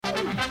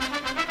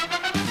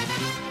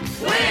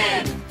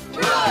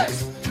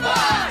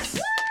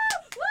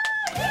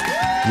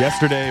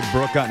Yesterday,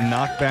 Brooke got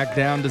knocked back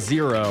down to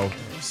 0,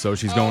 so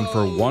she's going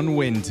for 1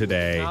 win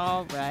today.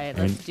 All right,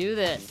 let's do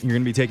this. You're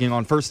going to be taking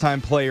on first-time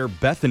player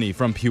Bethany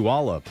from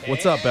Puyallup.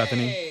 What's up,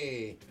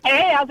 Bethany?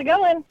 Hey, how's it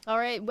going? All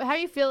right, how are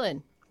you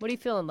feeling? What are you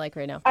feeling like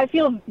right now? I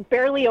feel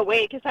barely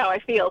awake is how I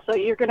feel, so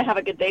you're going to have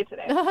a good day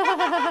today.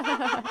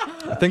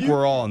 I think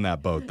we're all in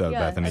that boat, though,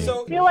 Yeah. Bethany.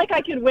 I feel like I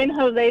could win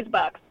Jose's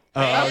bucks.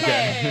 Oh, okay.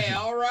 Hey,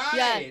 all right.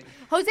 Yeah.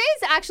 Jose's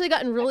actually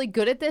gotten really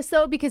good at this,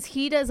 though, because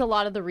he does a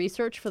lot of the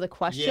research for the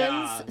questions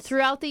Yes.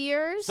 throughout the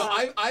years. So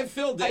I've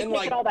filled I in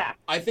take it all back.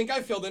 I think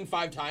I filled in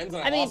 5 times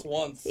and I, I mean, lost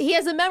once. He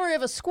has a memory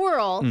of a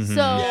squirrel, so,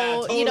 Yeah,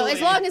 as totally.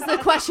 long as the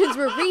questions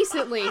were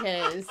recently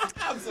his.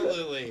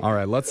 Absolutely. All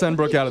right, let's send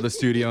Brooke out of the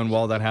studio, and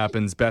while that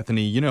happens,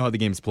 Bethany, you know how the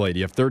game's played.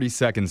 You have 30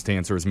 seconds to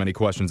answer as many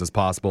questions as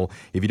possible.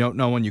 If you don't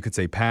know one, you could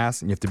say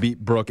pass, and you have to beat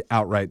Brooke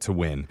outright to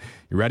win.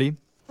 You ready?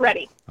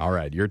 Ready. All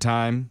right, your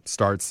time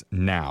starts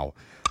now.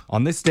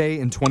 On this day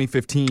in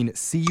 2015,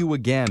 See You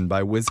Again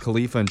by Wiz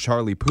Khalifa and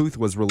Charlie Puth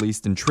was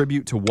released in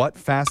tribute to what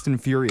Fast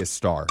and Furious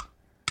star?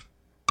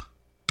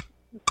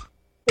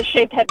 The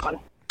shaved head one.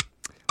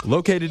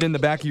 Located in the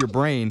back of your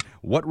brain,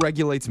 what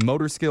regulates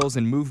motor skills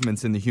and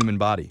movements in the human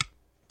body?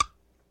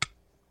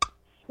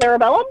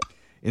 Cerebellum?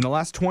 In the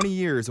last 20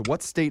 years,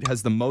 what state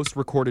has the most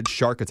recorded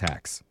shark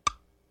attacks?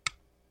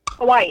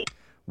 Hawaii.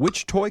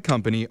 Which toy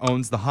company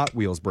owns the Hot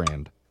Wheels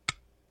brand?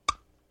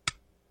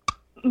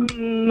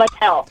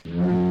 Mattel.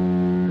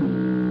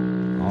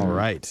 All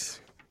right.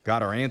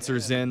 Got our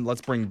answers in.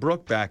 Let's bring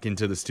Brooke back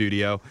into the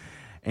studio.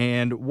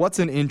 And what's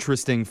an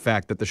interesting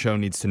fact that the show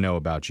needs to know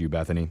about you,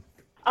 Bethany?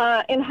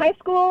 In high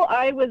school,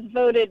 I was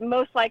voted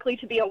most likely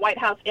to be a White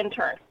House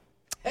intern.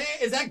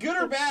 Hey, is that good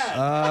or bad?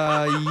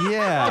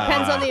 Yeah.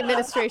 Depends on the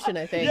administration,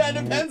 I think. yeah,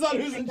 it depends on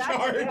who's in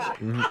charge.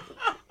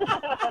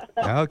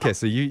 Yeah. Okay,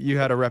 so you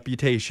had a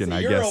reputation, So I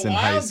you're guess, a in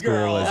high wild school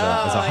girl. as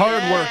a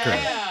hard worker.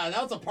 Yeah,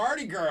 that was a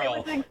party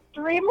girl.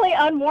 Extremely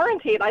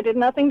unwarranted. I did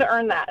nothing to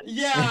earn that.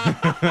 Yeah.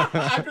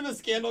 After the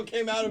scandal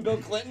came out of Bill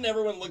Clinton,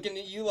 everyone looking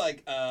at you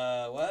like,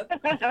 what?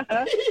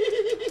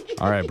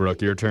 All right,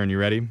 Brooke, your turn. You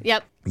ready?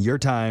 Yep. Your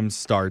time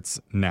starts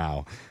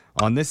now.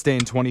 On this day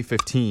in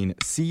 2015,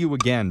 See You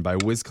Again by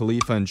Wiz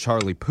Khalifa and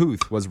Charlie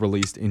Puth was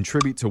released in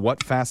tribute to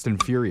what Fast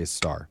and Furious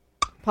star?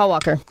 Paul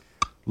Walker.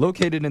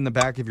 Located in the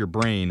back of your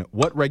brain,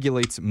 what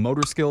regulates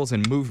motor skills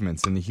and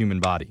movements in the human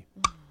body?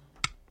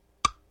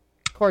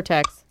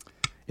 Cortex.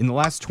 In the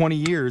last 20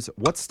 years,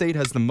 what state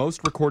has the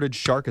most recorded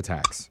shark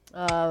attacks?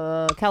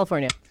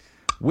 California.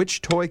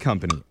 Which toy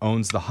company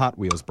owns the Hot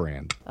Wheels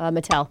brand?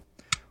 Mattel.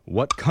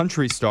 What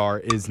country star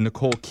is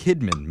Nicole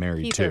Kidman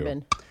married Keith to?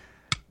 Urban.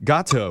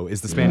 Gato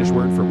is the Spanish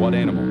word for what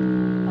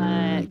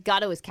animal?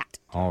 Gato is cat.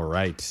 All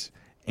right.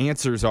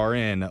 Answers are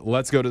in.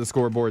 Let's go to the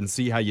scoreboard and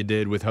see how you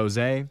did with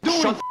Jose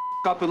Shut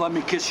the up and let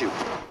me kiss you.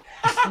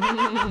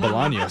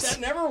 Bolaños. That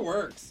never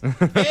works.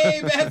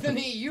 Hey,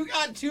 Bethany, you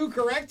got 2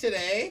 correct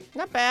today.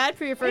 Not bad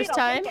for your first I'll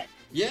time. take it.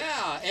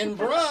 Yeah, and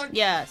Brooke,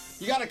 Yes.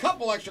 you got a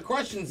couple extra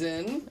questions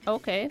in,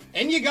 Okay.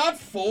 and you got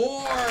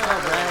 4.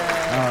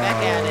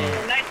 Back at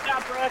it. Nice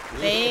job, Brooke.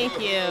 Thank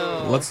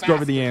you. Let's go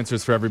over the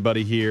answers for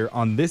everybody here.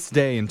 On this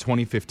day in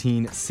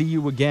 2015, See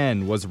You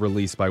Again was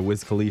released by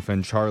Wiz Khalifa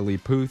and Charlie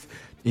Puth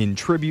in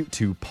tribute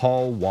to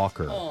Paul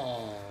Walker.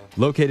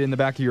 Located in the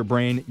back of your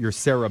brain, your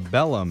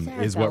cerebellum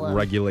is what Cerebellum.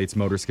 regulates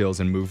motor skills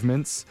and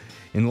movements.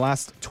 In the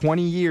last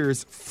 20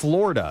 years,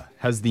 Florida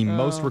has the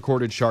most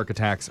recorded shark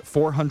attacks,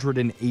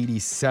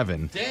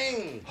 487.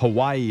 Dang.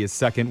 Hawaii is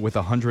second with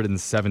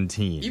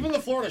 117. Even the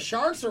Florida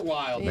Sharks are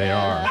wild. They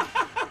are.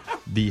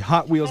 The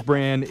Hot Wheels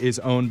brand is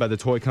owned by the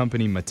toy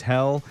company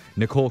Mattel.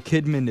 Nicole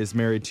Kidman is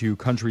married to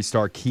country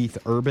star Keith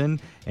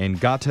Urban. And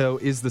gato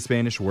is the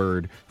Spanish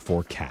word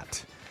for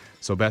cat.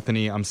 So,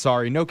 Bethany, I'm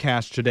sorry, no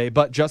cash today,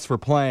 but just for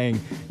playing,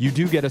 you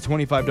do get a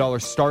 $25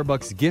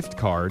 Starbucks gift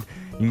card.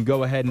 You can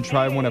go ahead and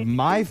try one of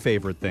my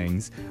favorite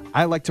things.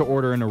 I like to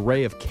order an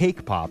array of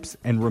cake pops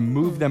and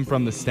remove them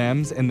from the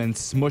stems and then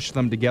smush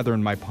them together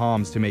in my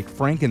palms to make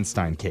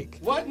Frankenstein cake,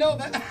 What? No,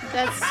 that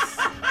That's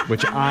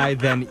which I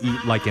then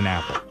eat like an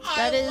apple.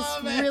 that I is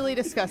love it. really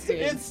disgusting.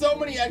 It's so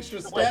many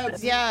extra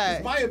steps. Yeah.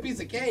 Just buy a piece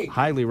of cake.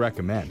 Highly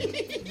recommend.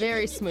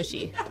 Very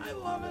smushy. I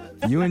love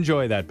it. You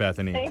enjoy that,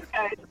 Bethany. Thanks,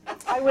 guys.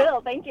 I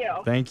will. Thank you.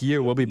 Thank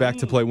you. We'll be back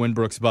to play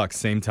Winbrooks Bucks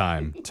same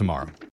time tomorrow.